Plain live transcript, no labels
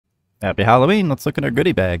Happy Halloween. Let's look at our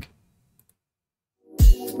goodie bag.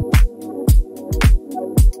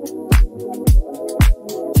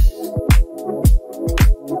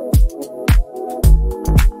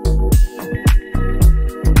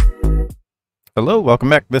 Hello, welcome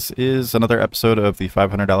back. This is another episode of the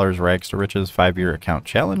 $500 Rags to Riches 5-year account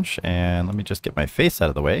challenge. And let me just get my face out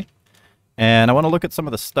of the way. And I want to look at some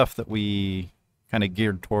of the stuff that we kind of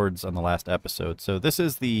geared towards on the last episode. So this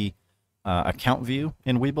is the account view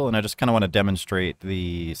in Webull, and I just kind of want to demonstrate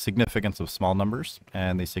the significance of small numbers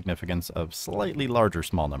and the significance of slightly larger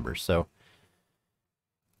small numbers. So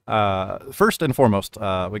first and foremost,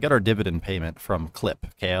 we got our dividend payment from Clip,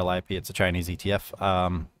 KLIP. It's a Chinese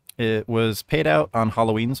ETF. It was paid out on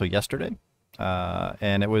Halloween, so yesterday,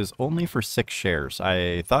 and it was only for 6 shares.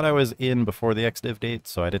 I thought I was in before the ex-div date,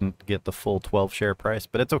 so I didn't get the full 12 share price,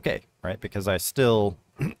 but it's okay, right? Because I still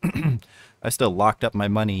I still locked up my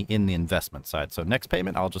money in the investment side. So next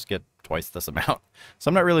payment, I'll just get twice this amount. So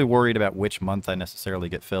I'm not really worried about which month I necessarily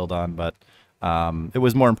get filled on, but it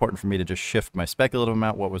was more important for me to just shift my speculative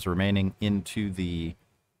amount, what was remaining, into the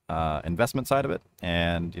investment side of it.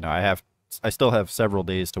 And, you know, I still have several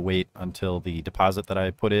days to wait until the deposit that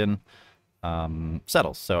I put in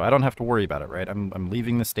settles. So I don't have to worry about it, right? I'm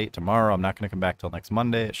leaving the state tomorrow. I'm not going to come back till next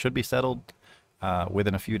Monday. It should be settled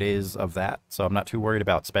within a few days of that. So I'm not too worried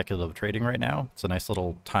about speculative trading right now. It's a nice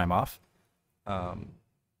little time off. But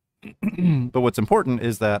what's important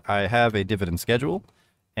is that I have a dividend schedule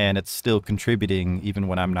and it's still contributing even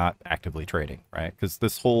when I'm not actively trading, right? Because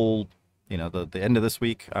this whole, you know, the end of this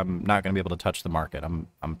week, I'm not going to be able to touch the market. I'm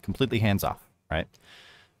completely hands off, right?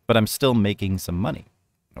 But I'm still making some money,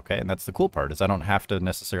 okay? And that's the cool part, is I don't have to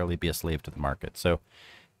necessarily be a slave to the market. So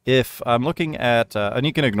if I'm looking at, and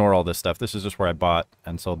you can ignore all this stuff. This is just where I bought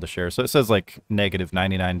and sold the shares. So it says like negative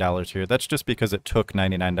 $99 here. That's just because it took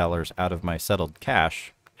 $99 out of my settled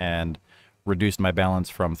cash and reduced my balance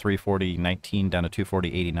from 340.19 down to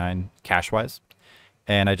 240.89 cash-wise.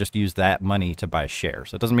 And I just used that money to buy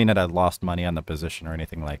shares. It doesn't mean that I lost money on the position or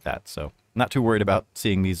anything like that. So I'm not too worried about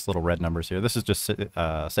seeing these little red numbers here. This is just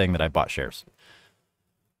saying that I bought shares.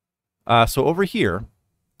 So over here,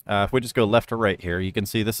 if we just go left to right here, you can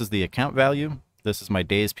see this is the account value. This is my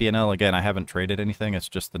day's P&L. Again, I haven't traded anything. It's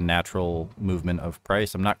just the natural movement of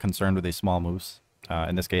price. I'm not concerned with these small moves.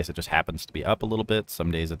 In this case, it just happens to be up a little bit.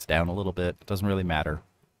 Some days it's down a little bit. It doesn't really matter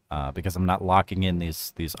because I'm not locking in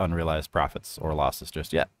these unrealized profits or losses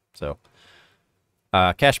just yet. So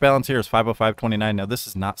cash balance here is 505.29. Now, this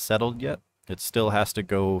is not settled yet. It still has to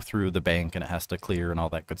go through the bank and it has to clear and all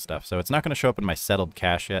that good stuff. So it's not going to show up in my settled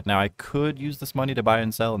cash yet. Now, I could use this money to buy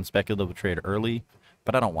and sell and speculative trade early,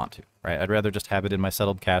 but I don't want to, right? I'd rather just have it in my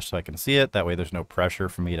settled cash so I can see it. That way there's no pressure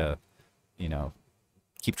for me to, you know,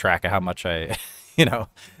 keep track of how much I, you know,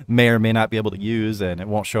 may or may not be able to use, and it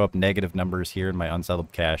won't show up negative numbers here in my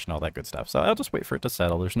unsettled cash and all that good stuff. So I'll just wait for it to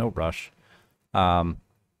settle. There's no rush.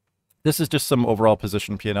 This is just some overall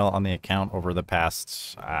position P&L on the account over the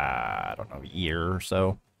past, I don't know, year or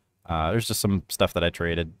so. There's just some stuff that I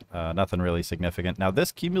traded, nothing really significant. Now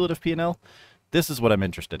this cumulative P&L, this is what I'm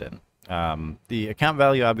interested in. The account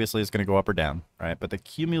value obviously is going to go up or down, right? But the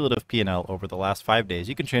cumulative P&L over the last 5 days,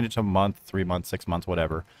 you can change it to a month, 3 months, 6 months,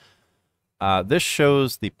 whatever. This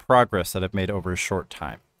shows the progress that I've made over a short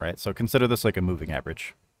time, right? So consider this like a moving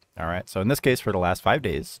average, all right? So in this case, for the last 5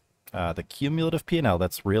 days, the cumulative P&L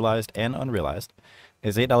that's realized and unrealized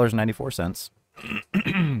is $8.94.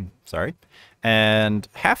 Sorry. And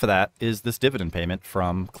half of that is this dividend payment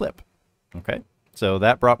from Clip, okay? So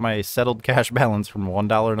that brought my settled cash balance from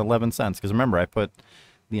 $1.11. Because remember, I put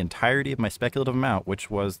the entirety of my speculative amount, which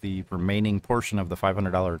was the remaining portion of the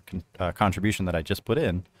 $500 contribution that I just put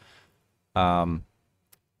in,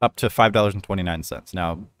 up to $5.29.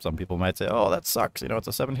 Now, some people might say, oh, that sucks. You know, it's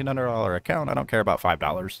a $1,700 account. I don't care about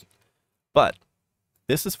 $5. But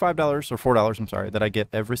this is $5 or $4, I'm sorry, that I get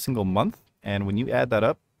every single month. And when you add that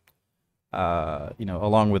up, you know,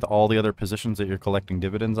 along with all the other positions that you're collecting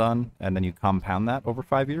dividends on, and then you compound that over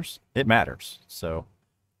 5 years, it matters. So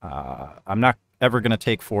I'm not ever going to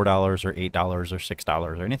take $4 or $8 or $6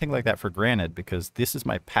 or anything like that for granted, because this is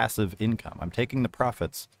my passive income. I'm taking the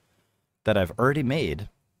profits that I've already made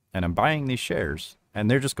and I'm buying these shares, and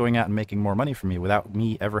they're just going out and making more money for me without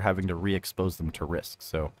me ever having to re-expose them to risk.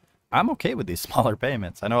 So I'm okay with these smaller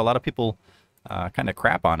payments. I know a lot of people kind of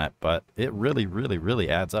crap on it, but it really, really, really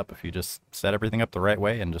adds up if you just set everything up the right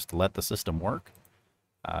way and just let the system work.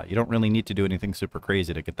 You don't really need to do anything super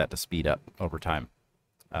crazy to get that to speed up over time,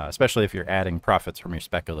 especially if you're adding profits from your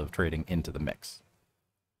speculative trading into the mix.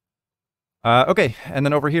 Okay, and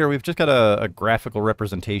then over here, we've just got a graphical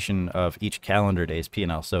representation of each calendar day's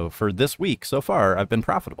P&L. So for this week, so far, I've been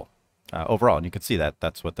profitable. overall. And you can see that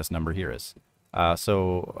that's what this number here is.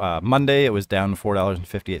 So Monday, it was down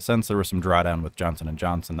 $4.58. There was some drawdown with Johnson &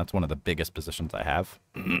 Johnson. That's one of the biggest positions I have.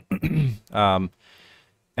 And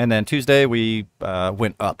then Tuesday, we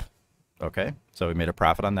went up. Okay, so we made a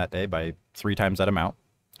profit on that day by 3 times that amount.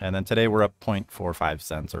 And then today we're up 0.45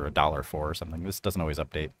 cents or $1.04 or something. This doesn't always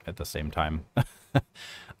update at the same time.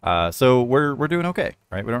 So we're doing okay,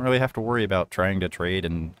 right? We don't really have to worry about trying to trade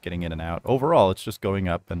and getting in and out. Overall, it's just going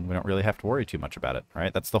up, and we don't really have to worry too much about it,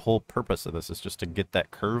 right? That's the whole purpose of this, is just to get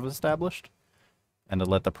that curve established and to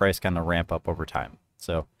let the price kind of ramp up over time.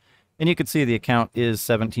 So, and you can see the account is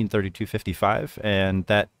 1732.55, and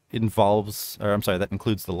that involves, or I'm sorry, that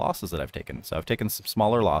includes the losses that I've taken. So I've taken some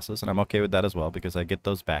smaller losses, and I'm okay with that as well because I get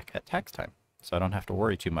those back at tax time. So I don't have to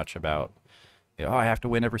worry too much about, you know, I have to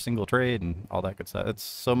win every single trade and all that good stuff. It's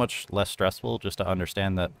so much less stressful just to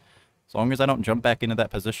understand that as long as I don't jump back into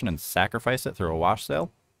that position and sacrifice it through a wash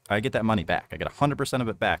sale, I get that money back. I get 100% of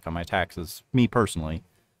it back on my taxes, me personally,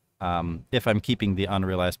 if I'm keeping the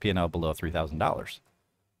unrealized P&L below $3,000.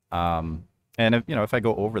 And if, you know, if I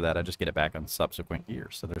go over that, I just get it back on subsequent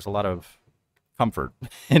years. So there's a lot of comfort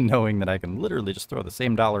in knowing that I can literally just throw the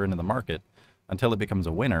same dollar into the market until it becomes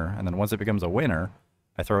a winner. And then once it becomes a winner,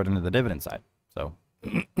 I throw it into the dividend side. So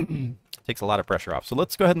it takes a lot of pressure off. So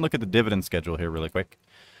let's go ahead and look at the dividend schedule here really quick.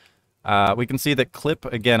 We can see that Clip,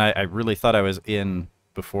 again, I really thought I was in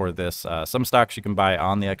before this. Some stocks you can buy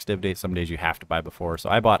on the ex-div date. Some days you have to buy before. So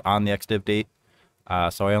I bought on the ex-div date.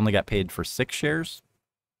 So I only got paid for 6 shares.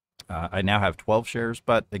 I now have 12 shares,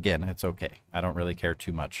 but again, it's okay. I don't really care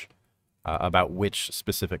too much about which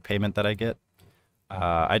specific payment that I get.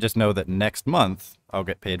 I just know that next month I'll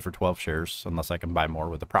get paid for 12 shares unless I can buy more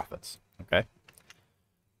with the profits. Okay.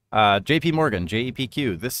 JP Morgan,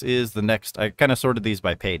 JEPQ. This is the next. I kind of sorted these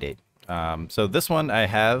by pay date. So this one I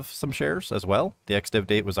have some shares as well. The ex-div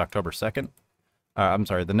date was October 2nd. I'm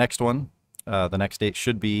sorry, the next one, the next date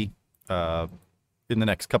should be in the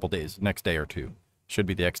next couple days, next day or two. Should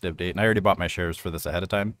be the ex-div date, and I already bought my shares for this ahead of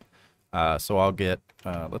time. So I'll get,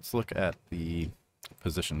 let's look at the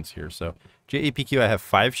positions here. So JEPQ, I have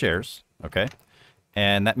 5 shares, okay?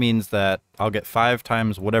 And that means that I'll get 5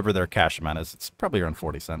 times whatever their cash amount is. It's probably around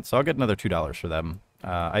 40 cents. So I'll get another $2 for them,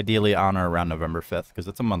 ideally on or around November 5th, because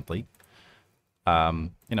it's a monthly. You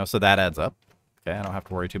know, so that adds up. Okay, I don't have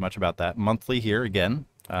to worry too much about that. Monthly here, again,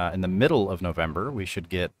 in the middle of November, we should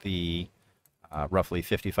get the roughly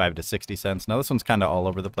 55 to 60 cents. Now this one's kind of all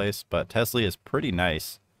over the place, but Tesla is pretty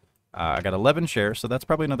nice. I got 11 shares, so that's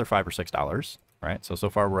probably another $5 or $6, right? So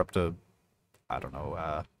far we're up to, I don't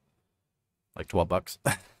know, like 12 bucks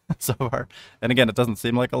so far. And again, it doesn't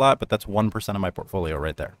seem like a lot, but that's 1% of my portfolio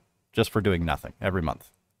right there, just for doing nothing every month.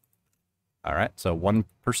 All right, so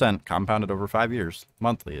 1% compounded over 5 years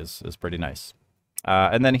monthly is pretty nice.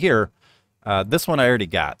 And then here, this one I already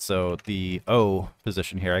got. So the O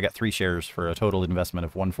position here, I got 3 shares for a total investment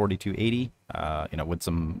of $142.80. You know, with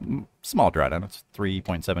some small drawdown. It's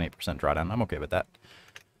 3.78% drawdown. I'm okay with that.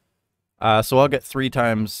 So I'll get 3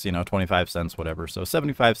 times, you know, 25 cents, whatever. So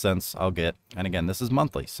 75 cents I'll get. And again, this is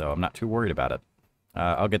monthly, so I'm not too worried about it.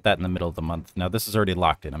 I'll get that in the middle of the month. Now this is already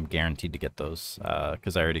locked in. I'm guaranteed to get those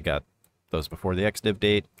because I already got those before the ex-div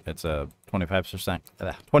date. It's a 25 cent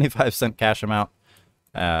cash amount.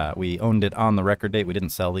 We owned it on the record date. We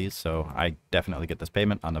didn't sell these, so I definitely get this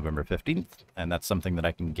payment on November 15th, and that's something that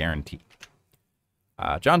I can guarantee.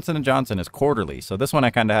 Johnson & Johnson is quarterly, so this one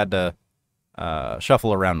I kind of had to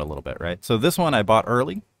shuffle around a little bit, right? So this one I bought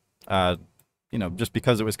early, you know, just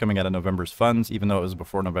because it was coming out of November's funds, even though it was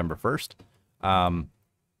before November 1st.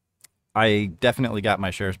 I definitely got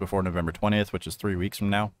my shares before November 20th, which is 3 weeks from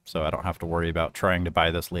now, so I don't have to worry about trying to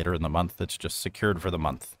buy this later in the month. It's just secured for the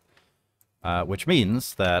month. Which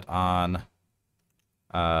means that on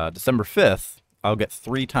December 5th, I'll get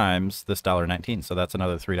 3 times this $1.19. So that's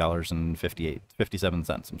another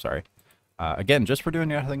 $3.57. I'm sorry. Again, just for doing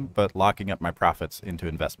nothing but locking up my profits into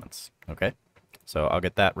investments. Okay, so I'll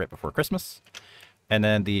get that right before Christmas. And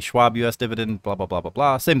then the Schwab US dividend, blah blah blah blah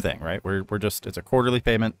blah. Same thing, right? We're just, it's a quarterly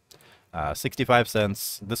payment. 65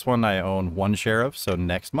 cents. This one I own 1 share of. So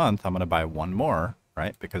next month I'm going to buy 1 more,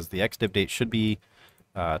 right? Because the ex-div date should be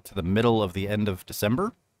to the middle of the end of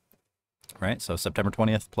December, right? So September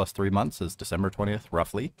 20th plus 3 months is December 20th,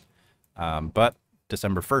 roughly. But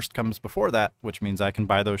December 1st comes before that, which means I can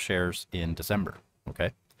buy those shares in December,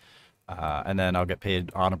 okay? And then I'll get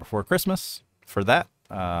paid on or before Christmas for that,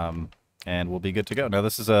 and we'll be good to go. Now,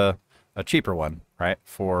 this is a cheaper one, right,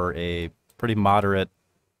 for a pretty moderate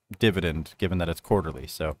dividend, given that it's quarterly.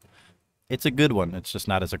 So it's a good one. It's just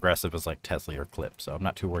not as aggressive as like Tesla or Clip, so I'm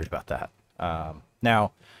not too worried about that.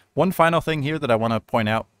 Now, one final thing here that I want to point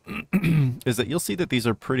out is that you'll see that these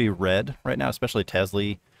are pretty red right now, especially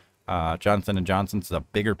Tesla. Johnson & Johnson's is a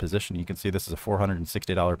bigger position. You can see this is a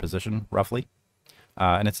 $460 position, roughly,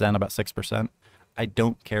 and it's down about 6%. I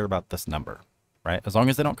don't care about this number, right? As long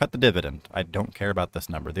as they don't cut the dividend, I don't care about this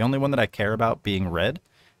number. The only one that I care about being red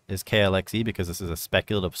is KLXE, because this is a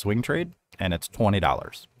speculative swing trade, and it's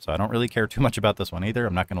 $20. So I don't really care too much about this one either.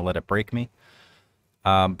 I'm not going to let it break me.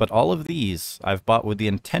 But all of these I've bought with the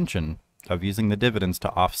intention of using the dividends to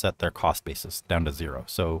offset their cost basis down to zero.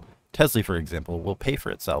 So Tesla, for example, will pay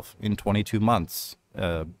for itself in 22 months,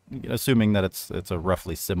 assuming that it's a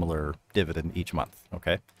roughly similar dividend each month,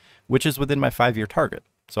 okay? Which is within my 5-year target.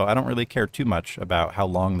 So I don't really care too much about how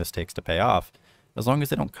long this takes to pay off, as long as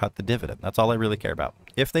they don't cut the dividend. That's all I really care about.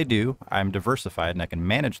 If they do, I'm diversified and I can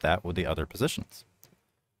manage that with the other positions.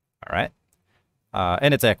 All right?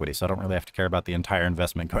 And it's equity, so I don't really have to care about the entire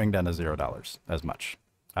investment going down to $0 as much.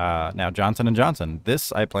 Now, Johnson & Johnson,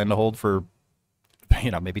 this I plan to hold for,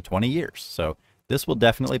 maybe 20 years. So this will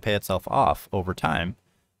definitely pay itself off over time.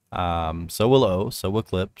 So will O, so will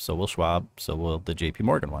Clip, so will Schwab, so will the JP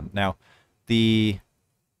Morgan one. Now, the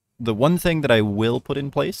one thing that I will put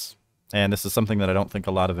in place, and this is something that I don't think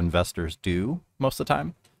a lot of investors do most of the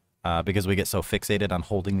time, because we get so fixated on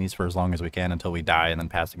holding these for as long as we can until we die and then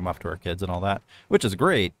passing them off to our kids and all that, which is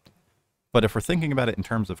great. But if we're thinking about it in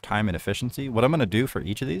terms of time and efficiency, what I'm going to do for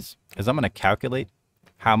each of these is I'm going to calculate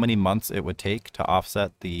how many months it would take to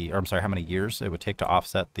offset how many years it would take to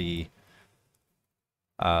offset the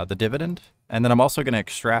dividend. And then I'm also going to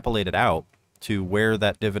extrapolate it out to where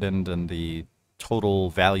that dividend and the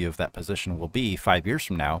total value of that position will be 5 years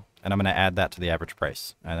from now. And I'm going to add that to the average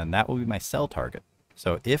price. And then that will be my sell target.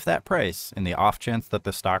 So if that price, in the off chance that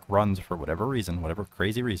the stock runs for whatever reason, whatever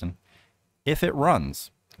crazy reason, if it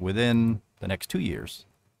runs within the next 2 years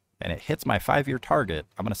and it hits my 5-year target,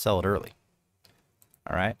 I'm going to sell it early.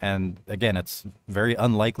 All right. And again, it's very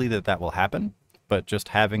unlikely that that will happen, but just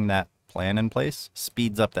having that plan in place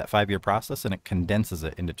speeds up that 5-year process, and it condenses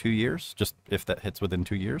it into 2 years, just if that hits within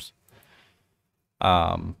 2 years,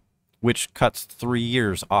 which cuts 3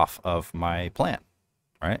 years off of my plan.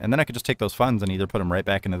 Right? And then I could just take those funds and either put them right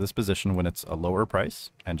back into this position when it's a lower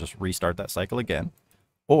price and just restart that cycle again,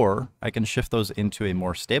 or I can shift those into a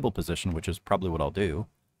more stable position, which is probably what I'll do,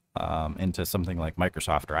 into something like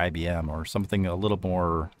Microsoft or IBM or something a little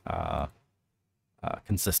more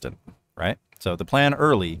consistent, right? So the plan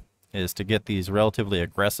early is to get these relatively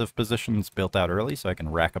aggressive positions built out early so I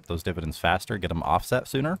can rack up those dividends faster, get them offset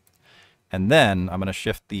sooner. And then I'm going to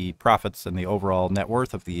shift the profits and the overall net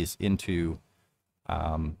worth of these into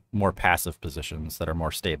more passive positions that are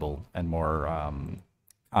more stable and more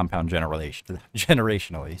compound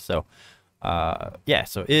generationally. So yeah,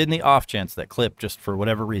 so in the off chance that Clip, just for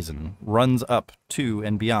whatever reason, runs up to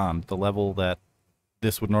and beyond the level that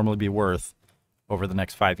this would normally be worth over the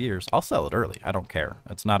next 5 years, I'll sell it early. I don't care.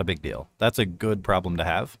 It's not a big deal. That's a good problem to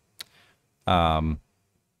have.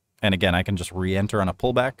 And again, I can just re-enter on a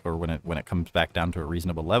pullback, or when it comes back down to a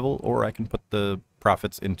reasonable level, or I can put the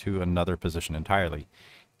profits into another position entirely.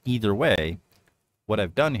 Either way, what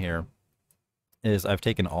I've done here is I've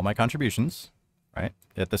taken all my contributions, right?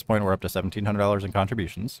 At this point, we're up to $1,700 in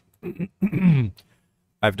contributions.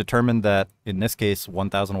 I've determined that, in this case,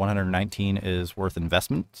 $1,119 is worth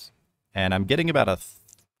investments, and I'm getting about I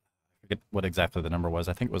forget what exactly the number was.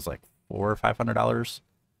 I think it was like $400 or $500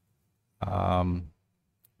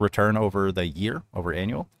 return over the year, over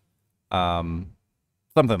annual.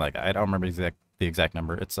 Something like that. I don't remember the exact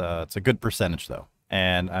number. It's a good percentage, though.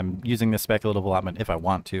 And I'm using this speculative allotment if I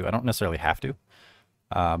want to. I don't necessarily have to.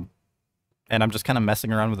 And I'm just kind of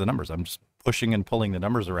messing around with the numbers. I'm just pushing and pulling the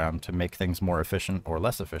numbers around to make things more efficient or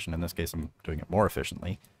less efficient. In this case, I'm doing it more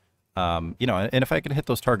efficiently. And if I could hit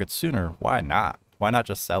those targets sooner, why not? Why not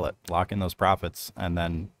just sell it, lock in those profits, and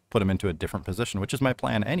then put them into a different position, which is my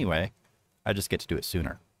plan anyway. I just get to do it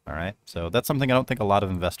sooner. All right. So that's something I don't think a lot of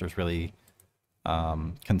investors really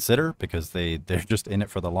consider, because they're just in it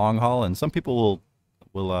for the long haul. And some people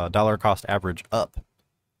will dollar cost average up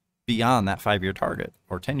beyond that 5-year target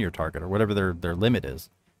or 10-year target or whatever their limit is.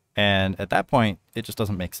 And at that point, it just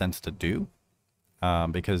doesn't make sense to do,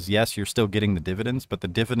 because yes, you're still getting the dividends, but the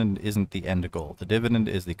dividend isn't the end goal. The dividend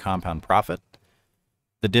is the compound profit.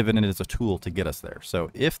 The dividend is a tool to get us there. So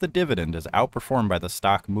if the dividend is outperformed by the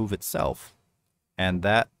stock move itself, and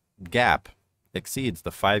that gap exceeds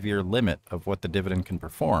the 5-year limit of what the dividend can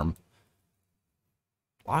perform,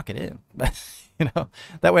 lock it in.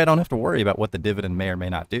 That way I don't have to worry about what the dividend may or may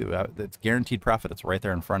not do. It's guaranteed profit. It's right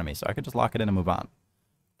there in front of me, so I can just lock it in and move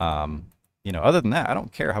on. You know, other than that, I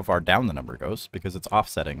don't care how far down the number goes because it's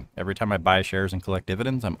offsetting. Every time I buy shares and collect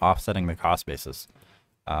dividends, I'm offsetting the cost basis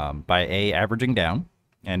by A, averaging down,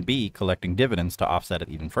 and B, collecting dividends to offset it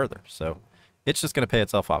even further. So it's just going to pay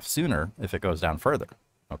itself off sooner if it goes down further.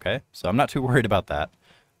 Okay, so I'm not too worried about that.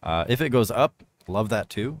 If it goes up, love that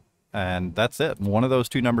too. And that's it. One of those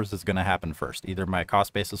two numbers is going to happen first. Either my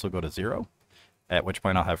cost basis will go to 0, at which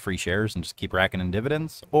point I'll have free shares and just keep racking in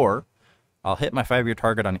dividends, or I'll hit my 5-year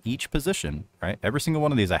target on each position, right? Every single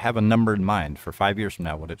one of these, I have a number in mind for 5 years from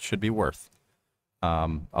now, what it should be worth.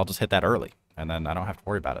 I'll just hit that early, and then I don't have to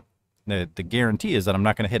worry about it. The guarantee is that I'm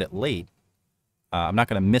not going to hit it late. I'm not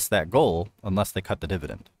going to miss that goal unless they cut the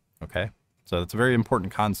dividend, okay? So that's a very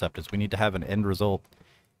important concept, is we need to have an end result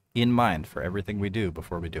in mind for everything we do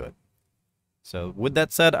before we do it. So with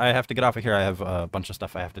that said, I have to get off of here. I have a bunch of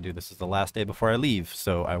stuff I have to do. This is the last day before I leave,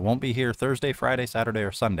 so I won't be here Thursday, Friday, Saturday,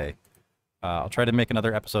 or Sunday. I'll try to make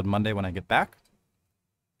another episode Monday when I get back.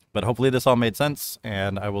 But hopefully this all made sense,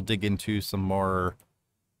 and I will dig into some more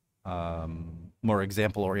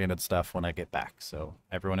example-oriented stuff when I get back. So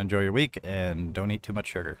everyone enjoy your week, and don't eat too much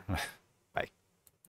sugar.